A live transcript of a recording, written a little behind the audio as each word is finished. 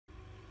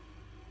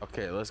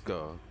Okay, let's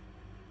go.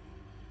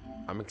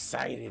 I'm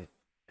excited.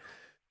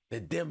 The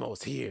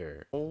demo's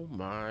here. Oh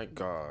my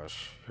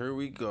gosh. Here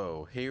we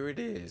go. Here it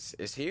is.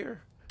 It's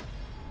here.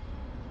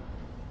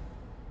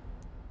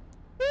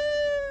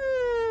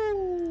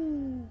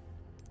 Woo!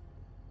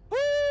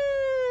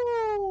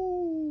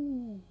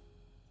 Woo!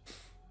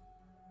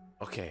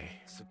 Okay.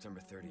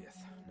 September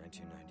 30th,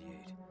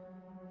 1998.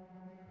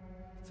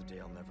 It's a day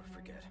I'll never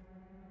forget.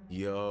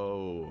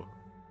 Yo.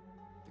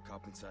 The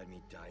cop inside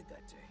me died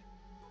that day.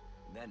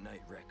 And that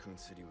night, Raccoon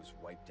City was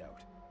wiped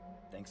out,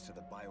 thanks to the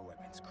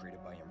bioweapons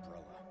created by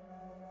Umbrella.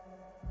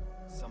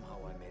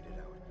 Somehow I made it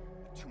out,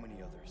 but too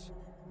many others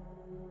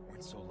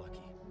weren't so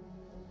lucky.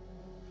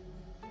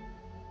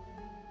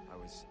 I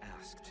was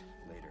asked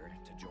later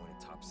to join a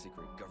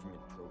top-secret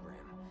government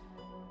program.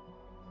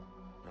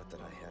 Not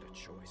that I had a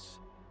choice.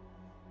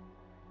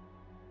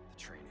 The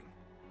training,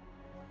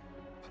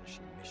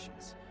 punishing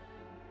missions,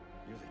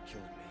 nearly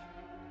killed me.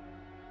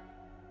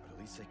 But at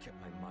least I kept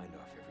my mind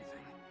off everything.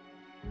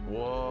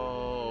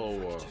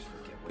 Whoa.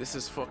 This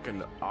is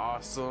fucking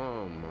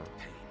awesome.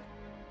 Pain,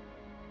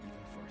 even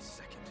for a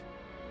second.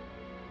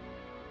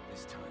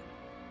 This time,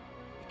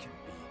 it can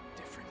be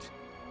different.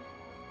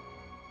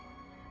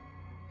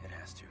 It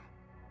has to.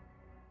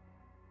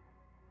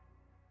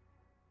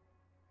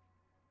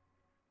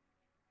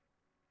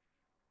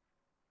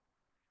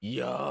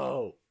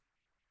 Yo.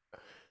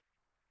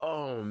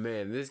 Oh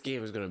man, this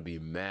game is gonna be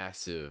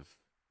massive.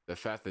 The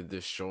fact that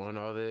they're showing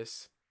all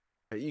this,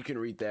 you can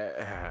read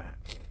that.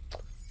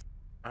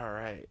 All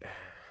right.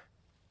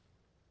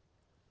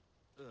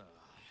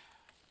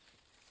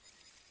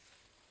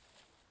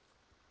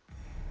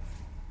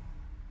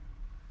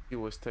 It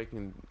was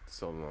taking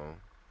so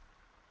long.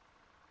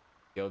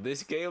 Yo,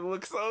 this game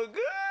looks so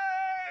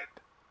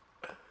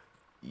good.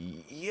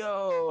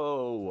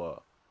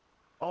 Yo.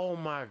 Oh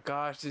my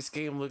gosh, this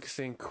game looks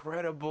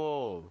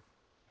incredible.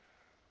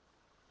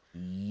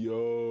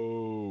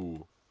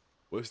 Yo.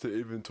 What's the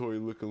inventory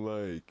looking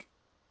like?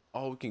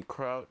 Oh, we can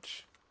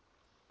crouch.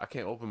 I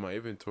can't open my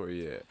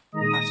inventory yet.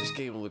 Gosh, this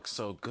game looks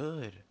so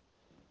good.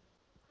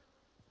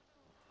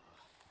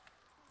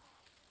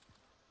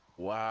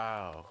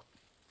 Wow.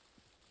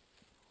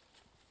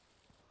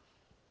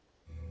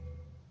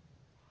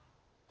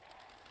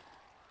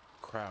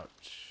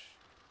 Crouch.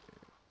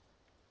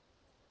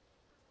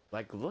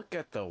 Like, look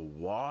at the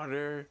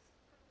water.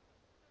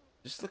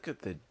 Just look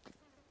at the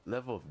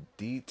level of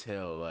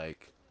detail.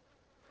 Like,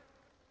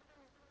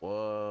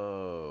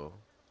 whoa.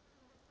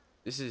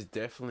 This is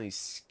definitely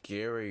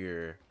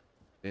scarier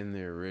than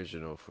the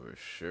original for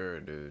sure,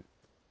 dude.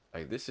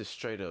 Like, this is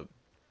straight up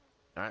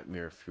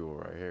nightmare fuel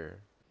right here.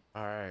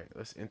 All right,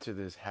 let's enter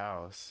this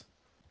house.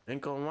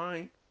 Ain't gonna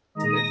lie,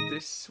 if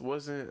this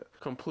wasn't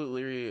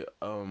completely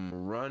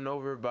run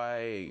over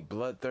by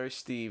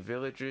bloodthirsty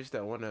villagers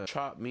that want to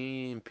chop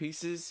me in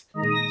pieces,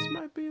 this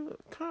might be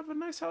kind of a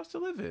nice house to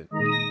live in.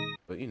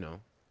 But you know,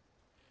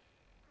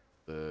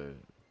 the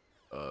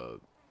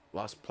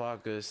Las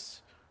Plagas,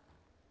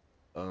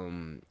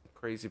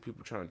 crazy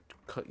people trying to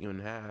cut you in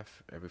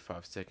half every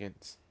 5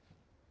 seconds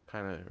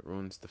kind of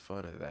ruins the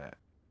fun of that.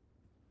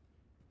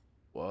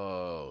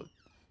 Whoa,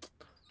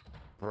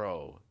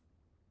 bro.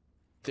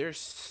 There's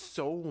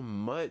so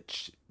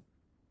much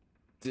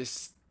this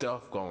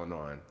stuff going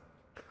on.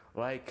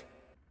 Like,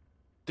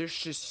 there's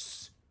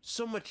just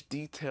so much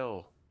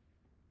detail.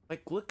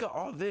 Like, look at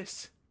all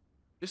this.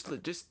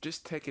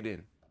 Just take it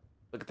in.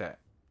 Look at that.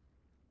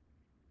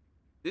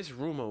 This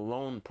room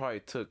alone probably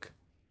took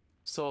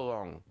so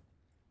long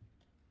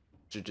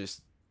to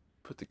just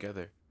put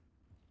together.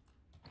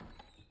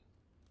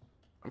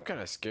 I'm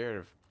kind of scared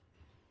of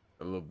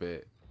a little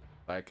bit.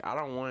 Like, I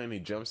don't want any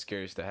jump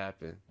scares to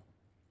happen.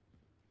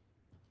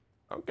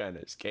 I'm kind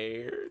of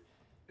scared.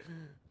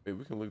 Wait,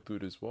 we can look through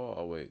this wall.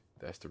 Oh wait,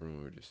 that's the room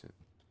we were just in.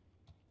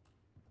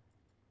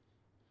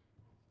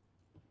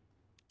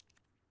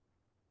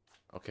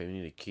 Okay, we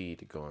need a key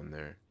to go in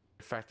there.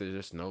 The fact that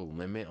there's no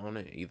limit on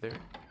it either.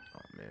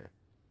 Oh man.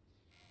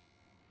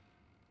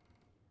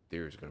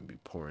 There's gonna be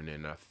pouring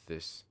in after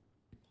this.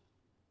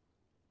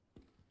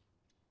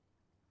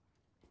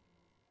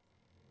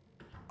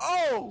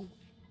 Oh!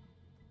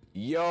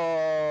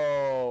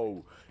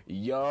 Yo!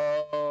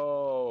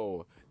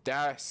 Yo!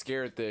 That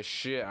scared the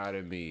shit out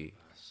of me.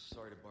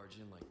 Sorry to barge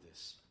in like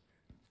this.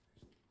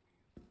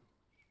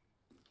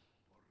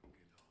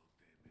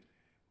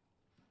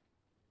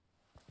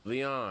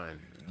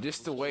 Leon,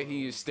 just the way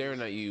he is staring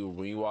at you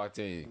when you walked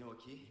in. You know a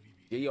key?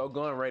 Get your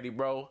gun ready,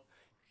 bro.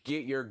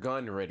 Get your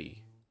gun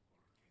ready.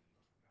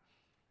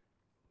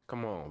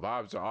 Come on,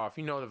 vibes are off.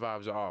 You know the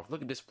vibes are off.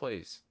 Look at this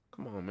place.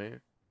 Come on,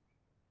 man.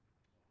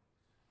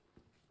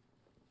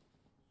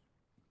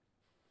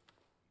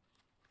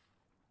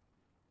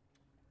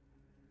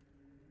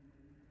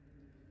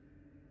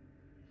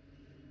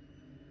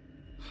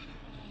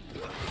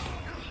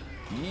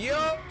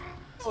 Yo!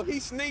 He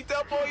sneaked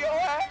up on your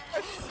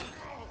ass!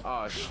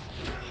 Oh,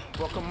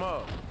 fuck him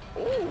up.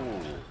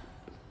 Ooh.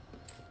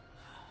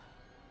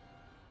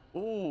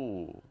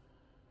 Ooh.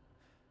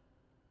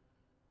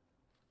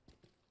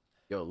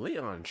 Yo,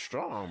 Leon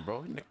strong,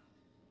 bro. He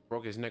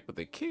broke his neck with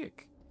a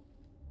kick.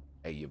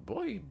 Hey, your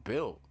boy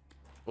built.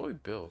 Boy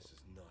built. This is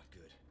not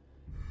good.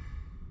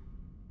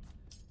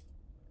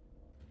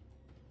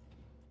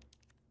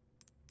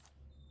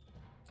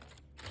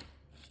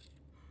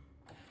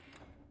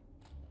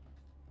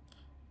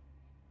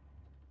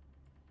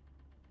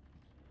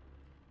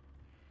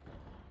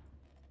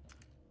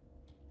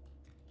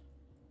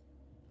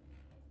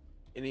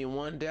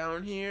 Anyone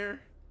down here?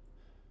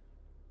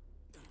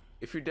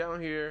 If you're down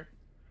here,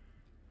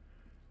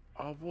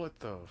 oh, what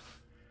the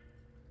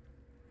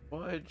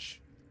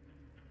fudge?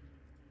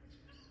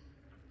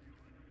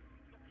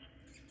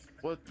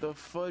 What the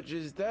fudge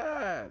is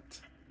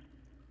that?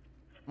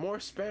 More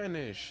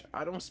Spanish.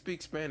 I don't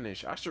speak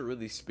Spanish. I should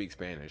really speak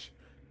Spanish.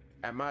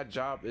 At my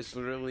job, it's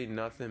literally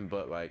nothing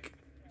but like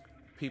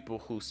people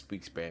who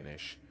speak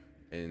Spanish,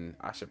 and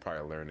I should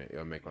probably learn it.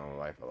 It'll make my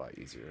life a lot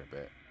easier, I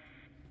bet.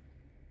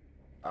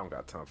 I don't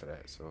got time for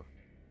that, so.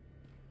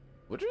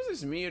 What is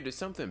this, me, or did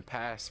something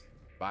pass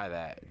by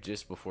that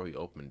just before he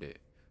opened it?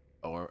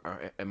 Or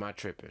am I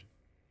tripping?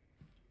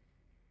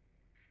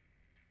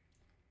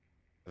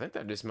 I think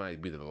that just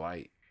might be the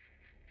light.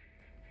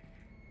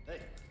 Hey.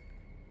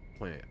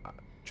 Playing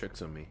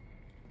tricks on me.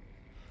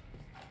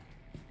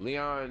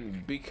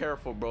 Leon, be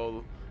careful,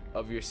 bro,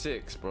 of your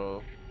six,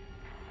 bro.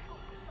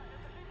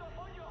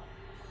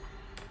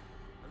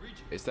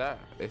 Is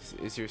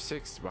your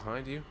six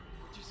behind you?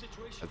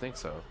 I think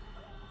so.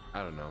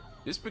 I don't know.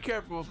 Just be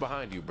careful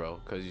behind you, bro,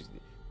 because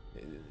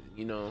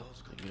you know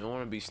you don't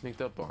want to be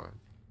sneaked up on.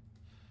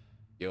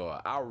 Yo,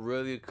 I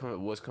really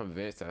was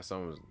convinced that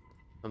something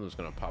was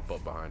gonna pop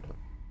up behind him.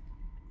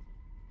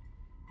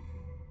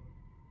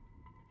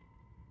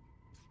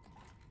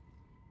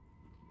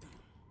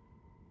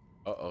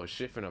 Uh-oh,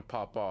 shit finna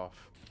pop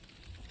off.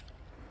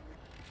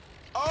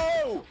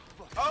 Oh!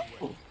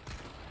 Oh!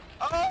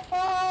 Oh!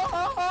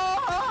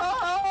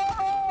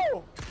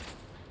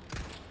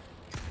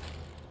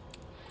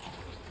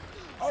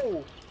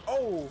 Oh!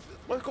 Oh!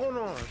 What's going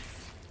on?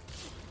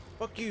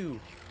 Fuck you.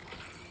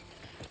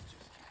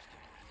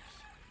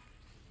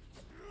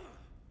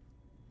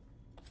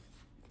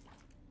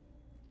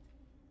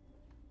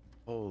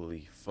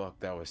 Holy fuck,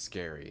 that was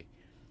scary.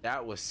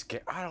 That was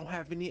scary. I don't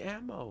have any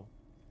ammo.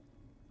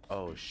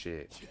 Oh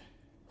shit.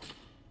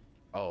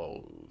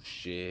 Oh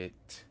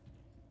shit.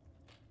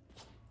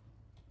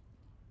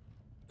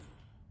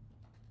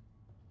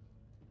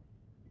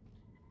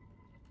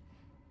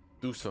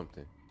 Do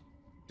something.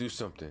 Do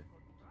something.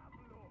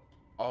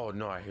 Oh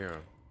no, I hear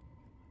him.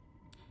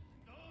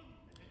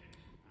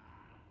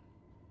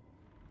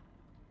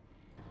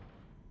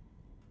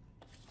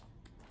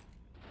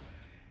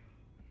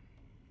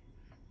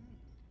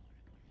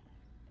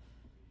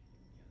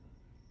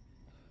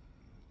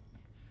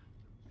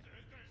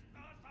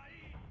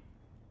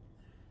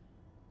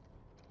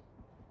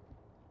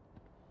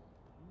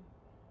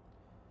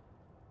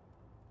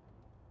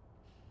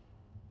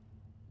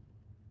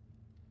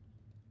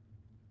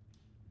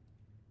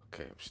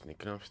 Okay, I'm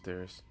sneaking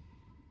upstairs.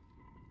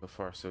 So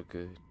far, so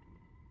good.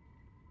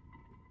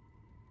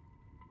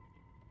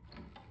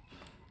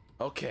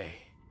 Okay.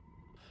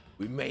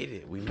 We made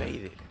it. We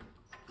made it.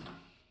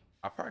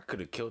 I probably could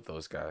have killed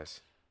those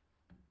guys.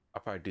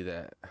 I'll probably do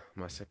that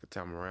my second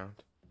time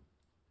around.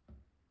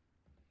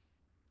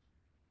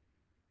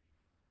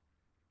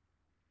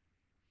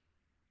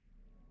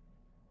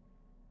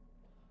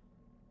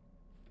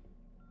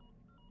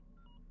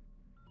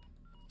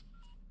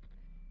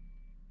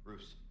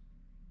 Bruce,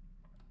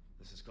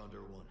 this is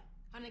Condor 1.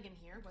 Hunnigan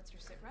here. What's your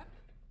sit rep?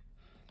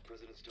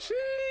 President's daughter.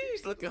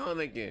 Jeez, look at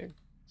Hunnigan.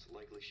 It's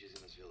likely she's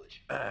in this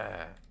village.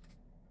 Our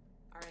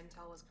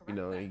intel was correct. You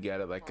know, he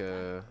got like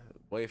a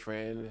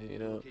boyfriend, you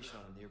know.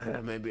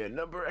 Maybe a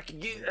number I can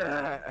get.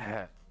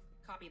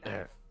 Copy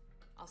that.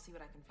 I'll see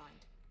what I can find.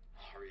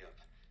 Hurry up.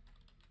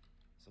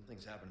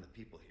 Something's happened to the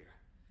people here.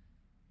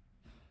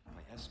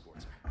 My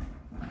escorts are.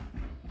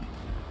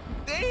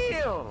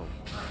 Damn!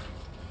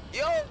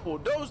 Yo,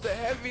 those the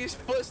heaviest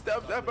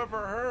footsteps I've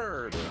ever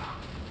heard.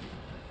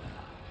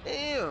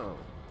 Damn.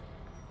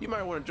 You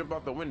might want to jump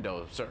out the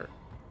window, sir.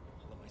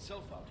 I'll let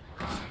myself out.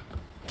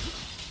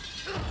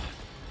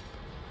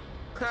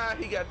 Ha,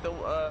 he got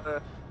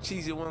the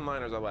cheesy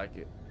one-liners. I like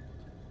it.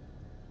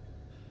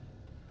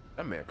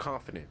 That man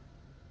confident.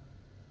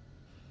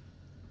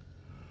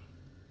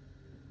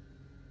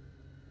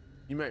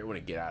 You might want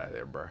to get out of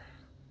there, bro.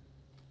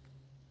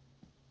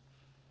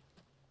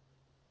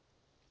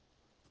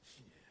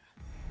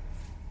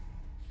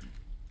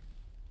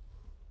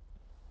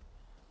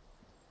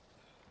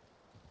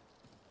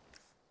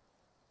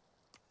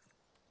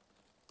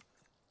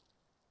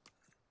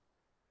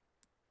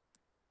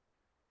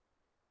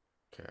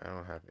 Okay, I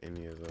don't have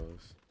any of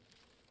those.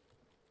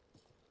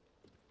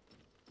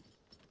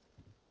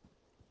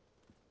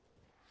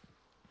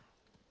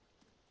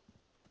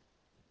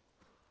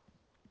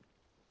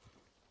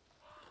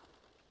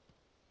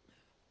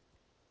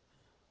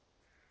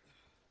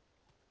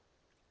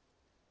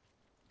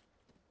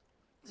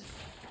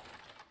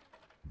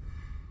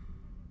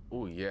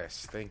 Oh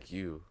yes, thank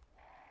you.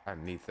 I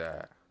need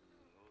that.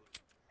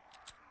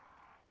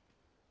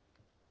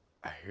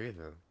 I hear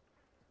them.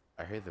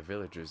 I hear the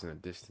villagers in the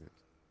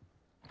distance.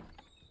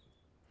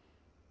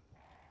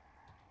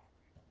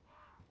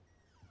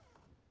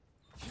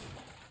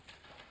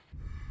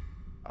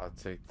 I'll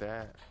take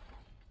that.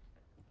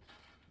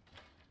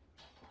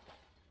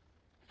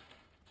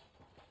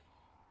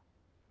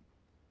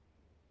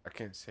 I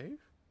can't save?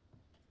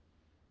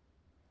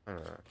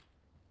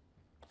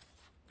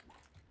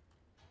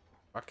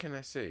 Why can't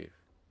I save?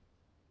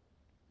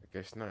 I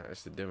guess not.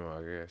 It's the demo,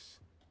 I guess.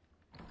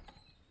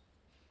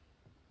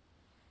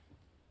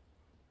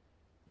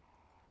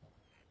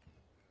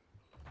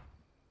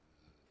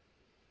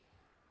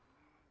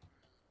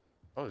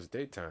 Oh, it's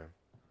daytime.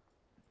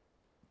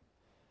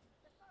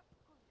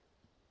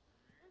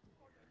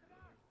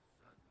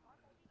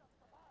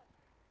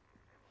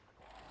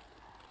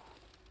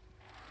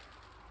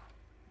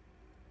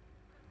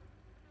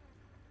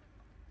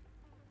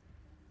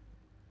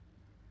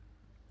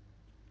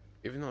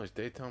 Even though it's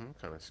daytime, I'm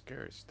kind of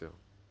scared still.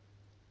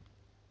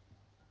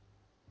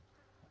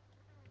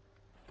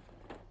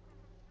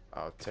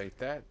 I'll take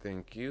that,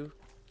 thank you.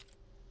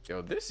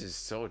 Yo, this is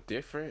so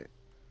different,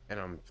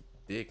 and I'm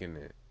digging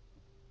it.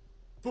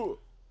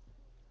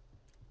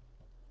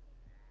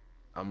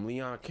 I'm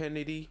Leon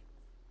Kennedy,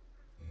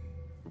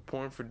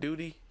 reporting for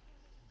duty.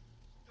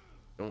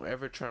 Don't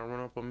ever try to run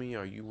up on me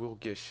or you will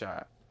get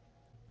shot.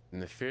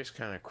 And the fear's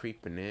kind of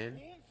creeping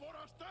in.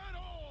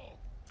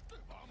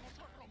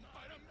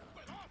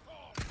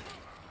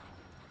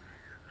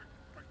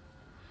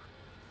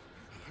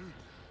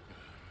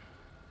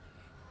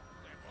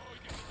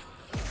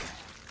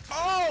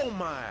 Oh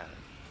my!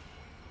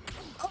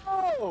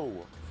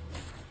 Oh!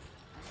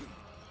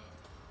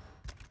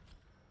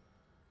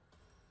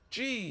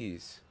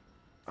 Jeez!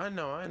 I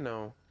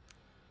know.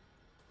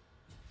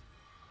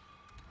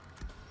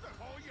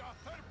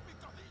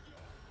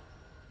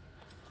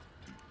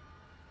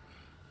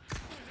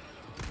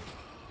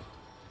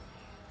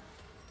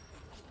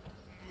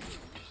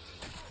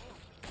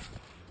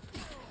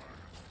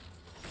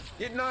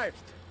 Get knifed!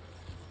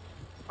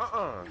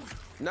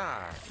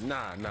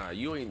 Nah.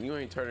 You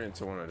ain't turning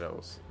into one of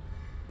those.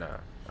 Nah,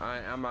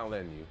 I'm not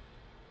letting you.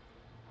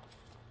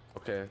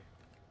 Okay.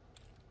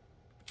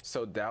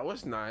 So that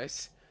was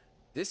nice.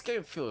 This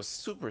game feels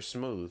super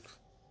smooth.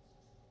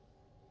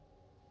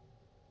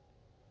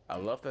 I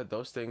love that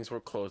those things were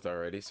closed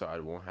already, so I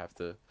won't have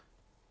to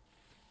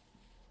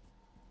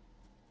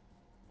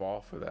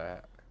fall for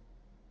that.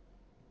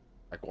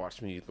 Like,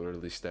 watch me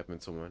literally step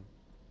into one.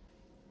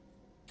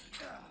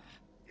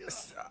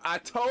 I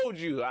told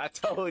you.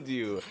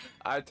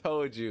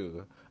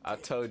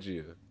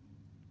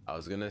 I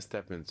was gonna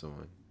step into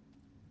one.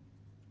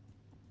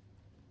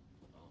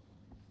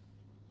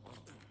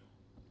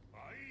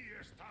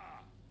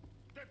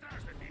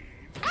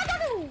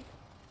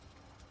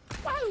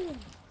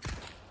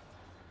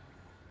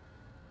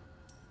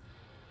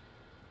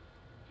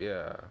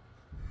 Yeah.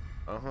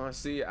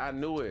 See, I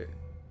knew it.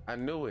 I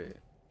knew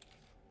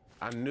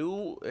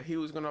he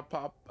was gonna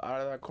pop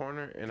out of that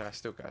corner, and I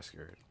still got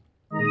scared.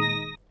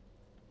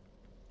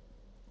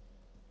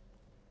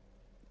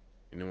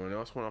 Anyone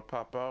else want to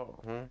pop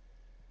out? Huh?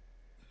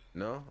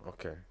 No?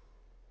 Okay.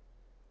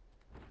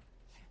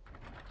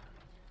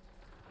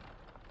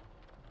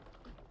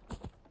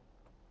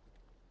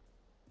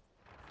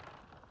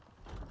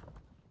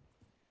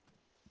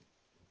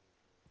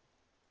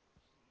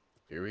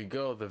 Here we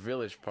go, the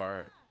village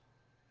part.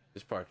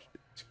 This part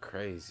is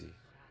crazy.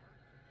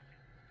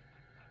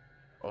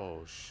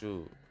 Oh,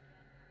 shoot.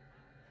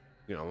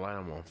 You're gonna light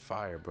him on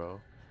fire,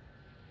 bro.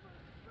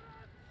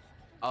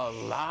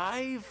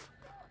 Alive?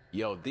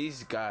 Yo,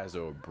 these guys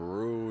are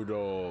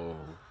brutal.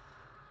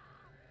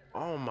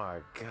 Oh my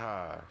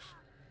gosh.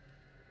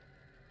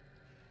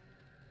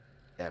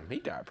 Damn, he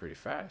died pretty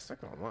fast, I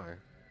can't lie.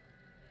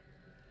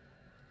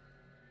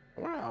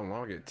 I wonder how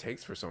long it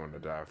takes for someone to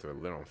die after they're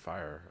lit on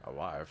fire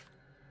alive.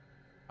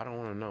 I don't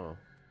want to know,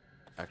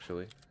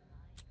 actually.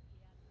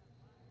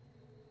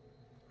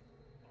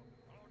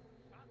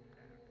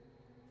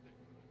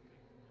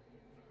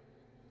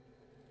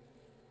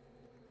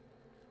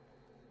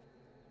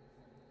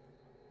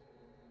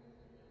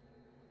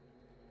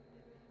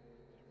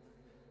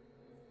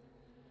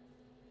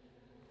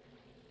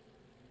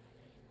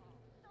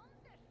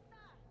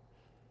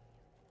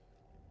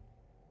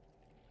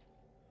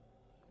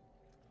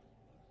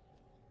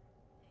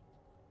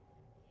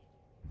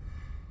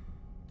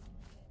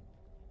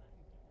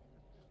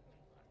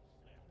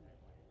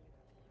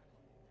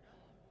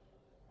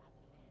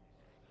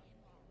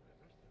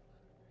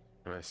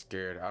 I'm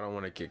scared. I don't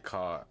want to get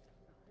caught.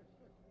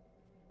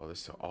 Oh,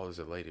 there's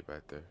a lady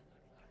back there.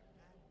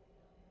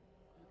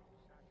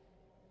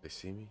 They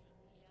see me?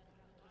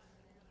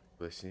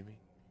 Will they see me?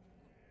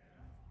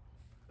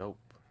 Nope.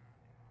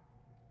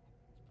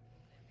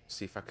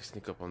 See if I can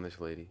sneak up on this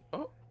lady.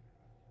 Oh!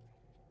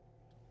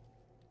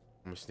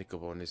 I'm gonna sneak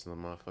up on this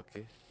little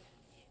motherfucker.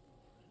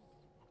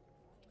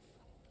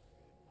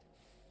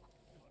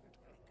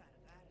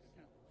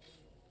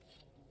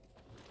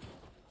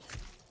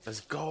 Let's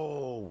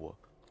go.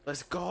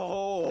 Let's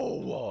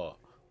go.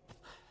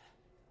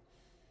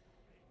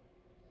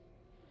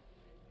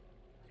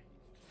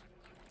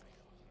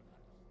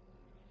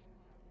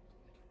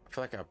 I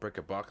feel like I break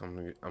a block,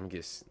 I'm gonna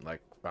get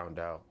like found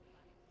out.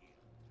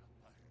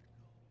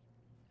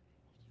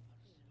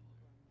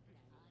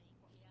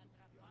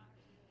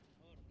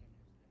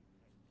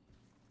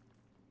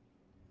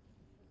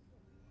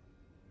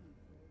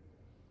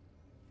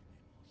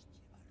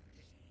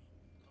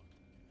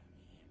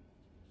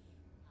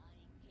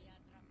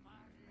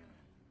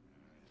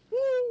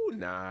 Woo!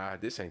 Nah,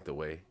 this ain't the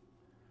way.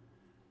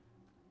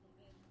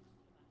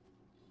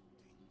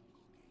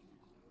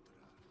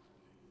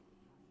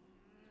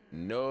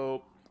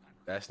 Nope,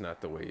 that's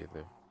not the way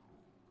either.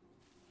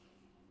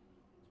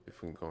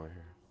 If we can go in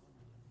here.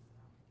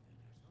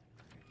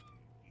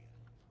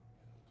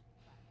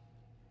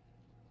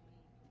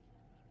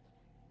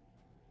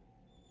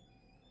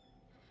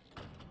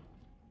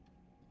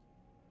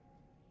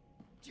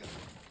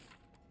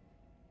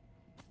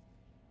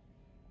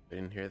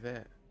 Didn't hear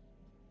that.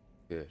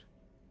 Good.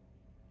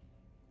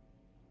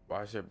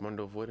 Why is there a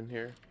bundle of wood in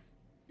here?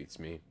 Beats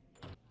me.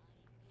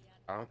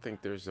 I don't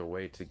think there's a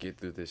way to get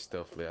through this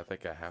stealthily. I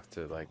think I have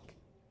to like,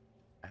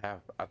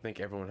 I think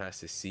everyone has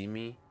to see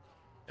me,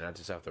 and I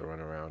just have to run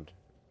around,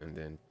 and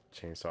then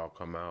chainsaw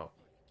come out,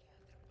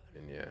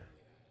 and yeah.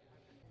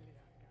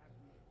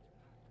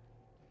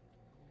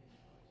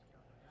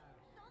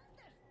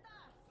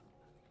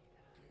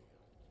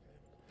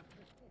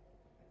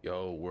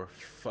 Yo, we're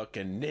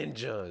fucking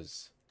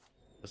ninjas.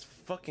 Let's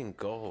fucking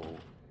go.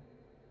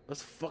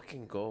 Let's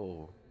fucking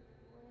go.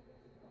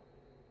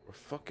 We're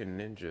fucking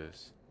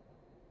ninjas.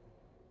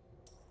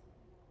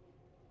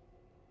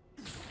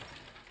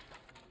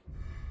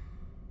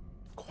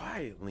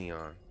 Quiet,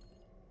 Leon.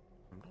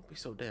 Don't be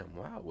so damn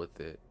loud with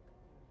it.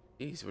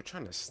 Jeez, we're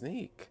trying to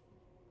sneak.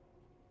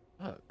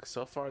 Look,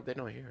 so far they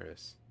don't hear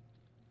us.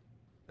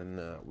 And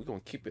we're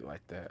gonna keep it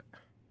like that.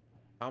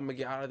 I'm gonna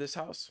get out of this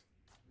house.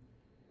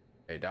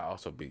 Hey, that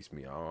also beats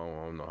me. I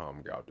don't know how I'm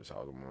gonna get out this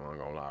house. I'm not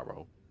gonna lie,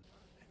 bro.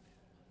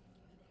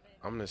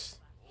 I'm just...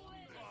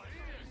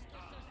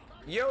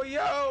 Yo,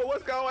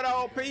 what's going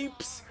on,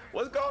 peeps?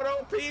 What's going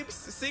on, peeps?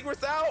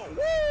 Secret's out.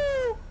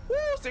 Woo! Woo!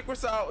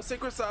 Secret's out.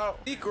 Secret's out.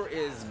 Secret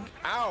is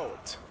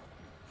out.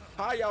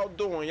 How y'all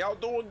doing? Y'all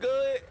doing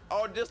good?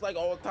 Or just like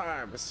old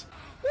times?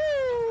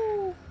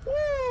 Woo!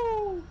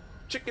 Woo!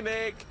 Chicken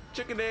egg.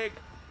 Chicken egg.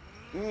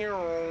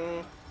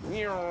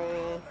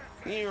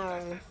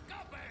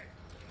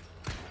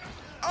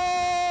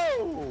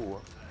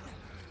 Oh!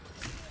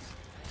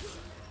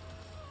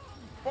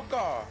 Fuck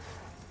off.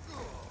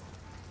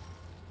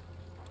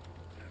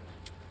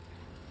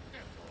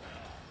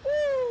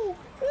 Woo!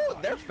 Woo!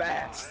 They're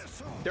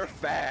fast. They're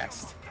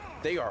fast.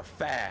 They are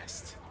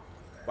fast.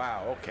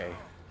 Wow, okay.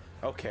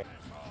 Okay.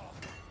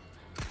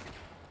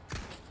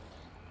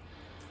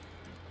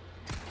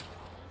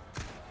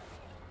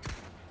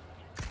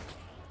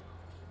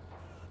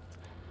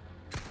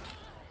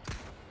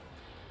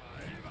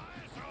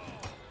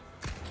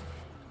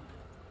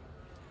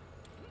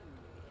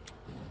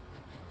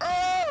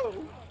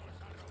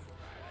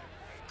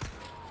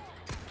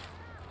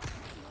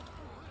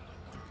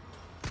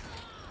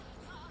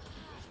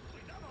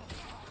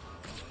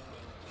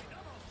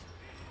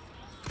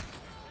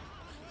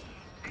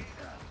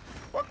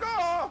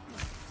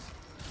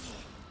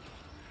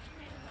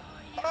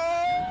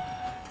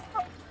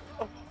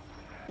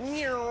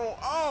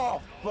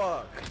 Oh,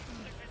 fuck.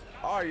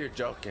 Oh, you're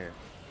joking.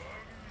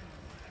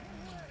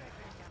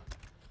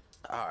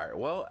 All right,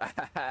 well,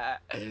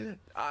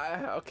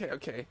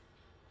 okay.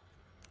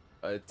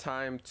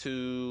 Time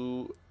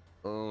to,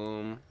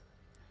 how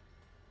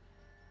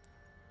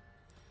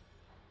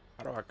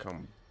do I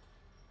come?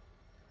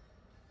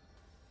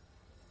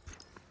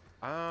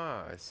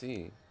 Ah, I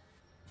see.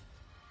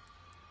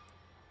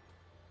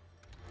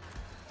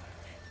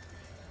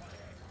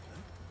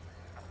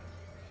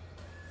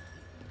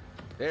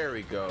 There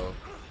we go.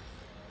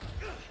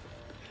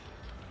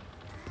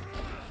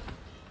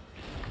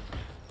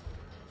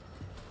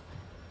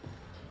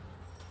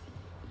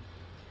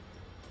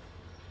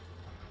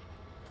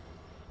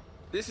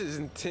 This is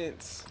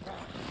intense. Oh,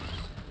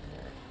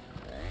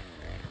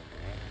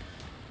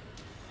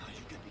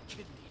 you could be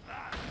kidding me.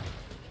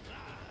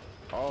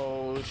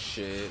 Oh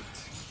shit.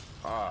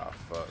 Ah,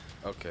 fuck.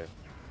 Okay.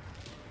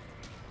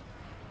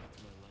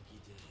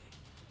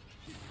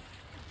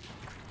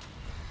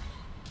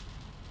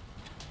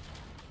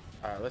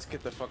 Alright, let's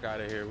get the fuck out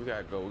of here. We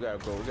gotta go.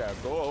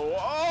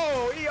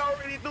 Oh, he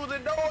already threw the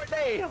door.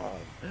 Damn.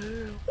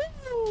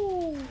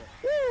 Woo!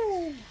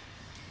 Woo!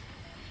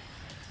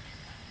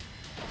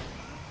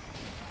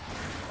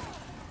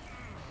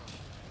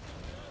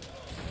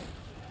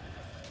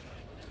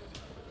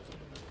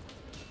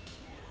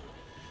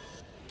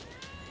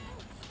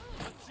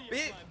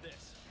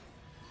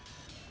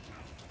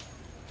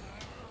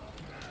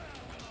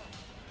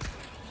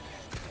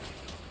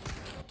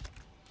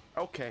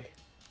 Okay.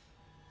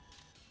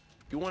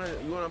 You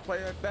wanna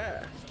play like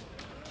that?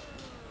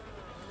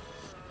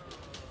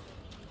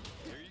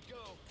 Here you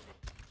go.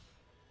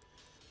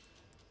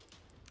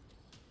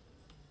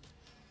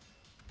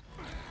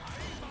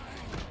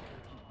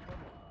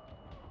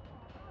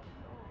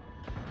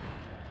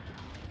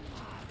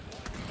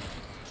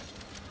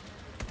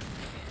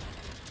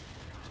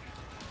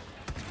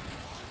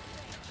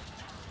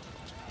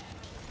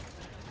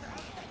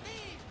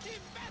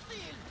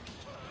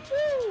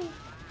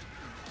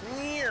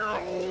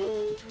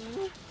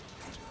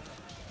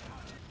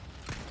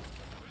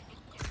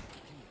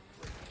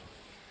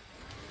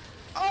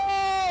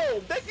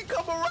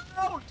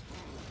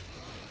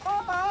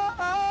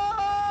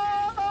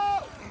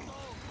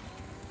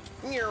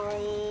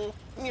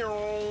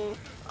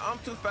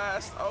 too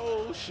fast.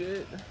 Oh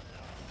shit.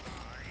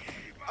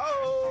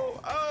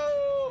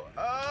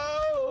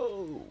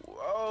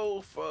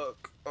 Oh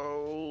fuck.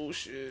 Oh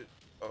shit.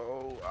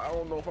 Oh, I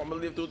don't know if I'm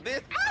gonna live through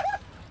this.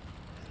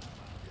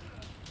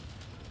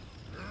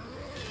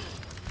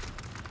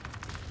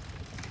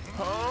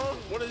 Huh?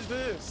 What is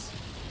this?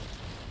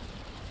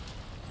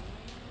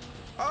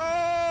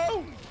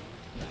 Oh!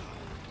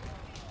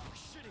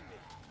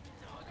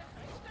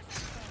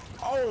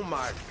 Oh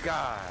my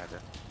god.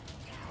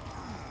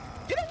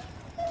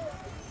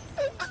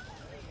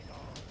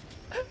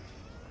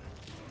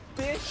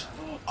 Bitch.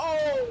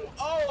 Oh.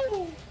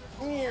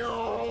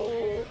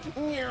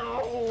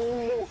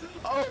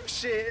 Oh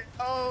shit.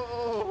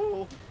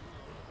 Oh.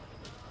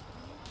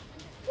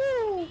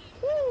 Woo.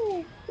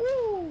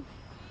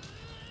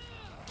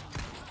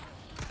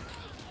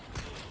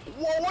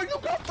 Whoa, where you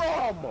come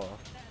from?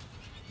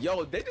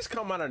 Yo, they just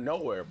come out of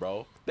nowhere,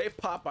 bro. They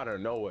pop out of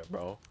nowhere,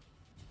 bro.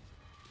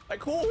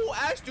 Like, who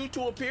asked you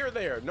to appear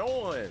there? No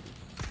one.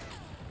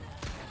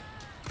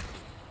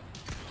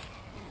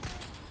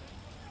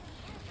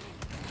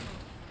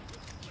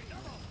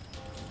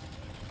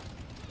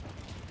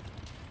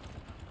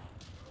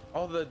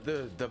 Oh,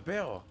 the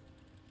bell.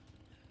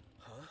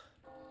 Huh?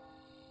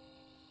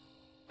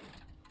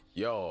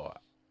 Yo,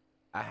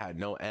 I had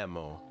no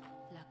ammo.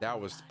 That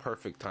was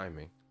perfect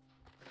timing.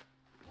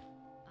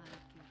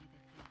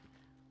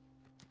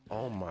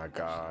 Oh my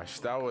gosh,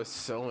 that was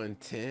so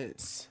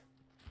intense.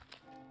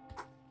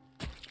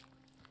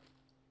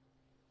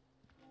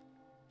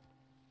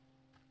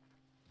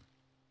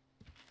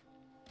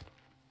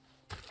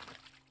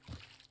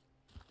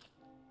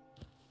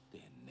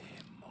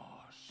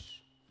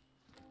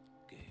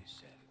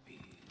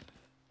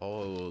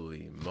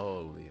 Holy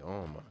moly,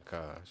 oh my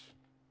gosh.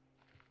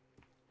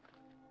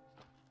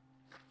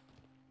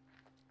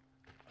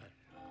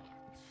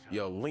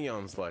 Yo,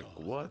 Leon's like,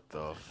 what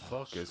the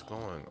fuck is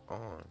going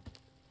on?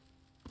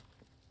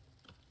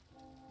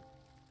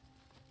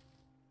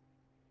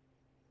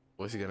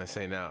 What's he gonna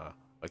say now?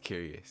 I'm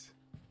curious.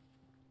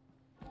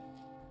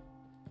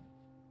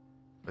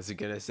 What's he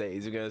gonna say?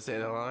 Is he gonna say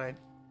the line?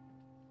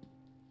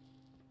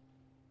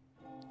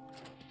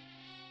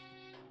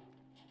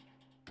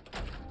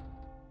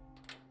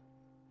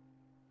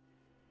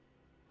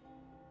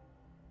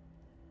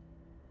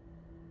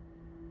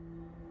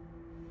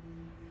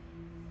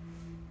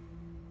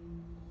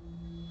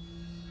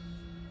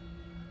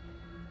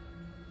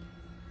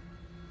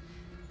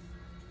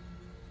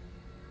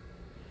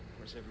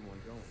 Where's everyone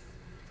going?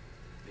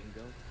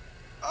 Bingo?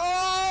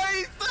 Oh,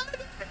 he said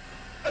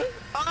it!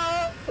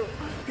 Oh,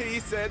 he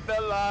said the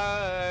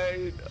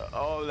line.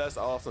 Oh, that's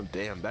awesome.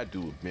 Damn, that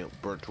dude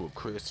burnt to a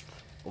crisp.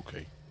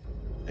 Okay.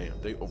 Damn,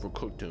 they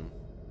overcooked him.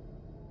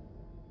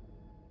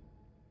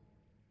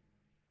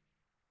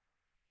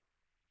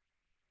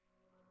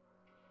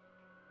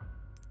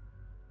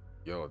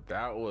 Yo,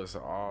 that was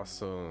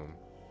awesome.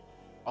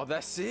 Oh,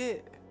 that's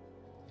it.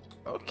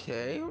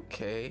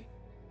 Okay.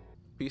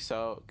 Peace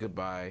out.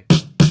 Goodbye.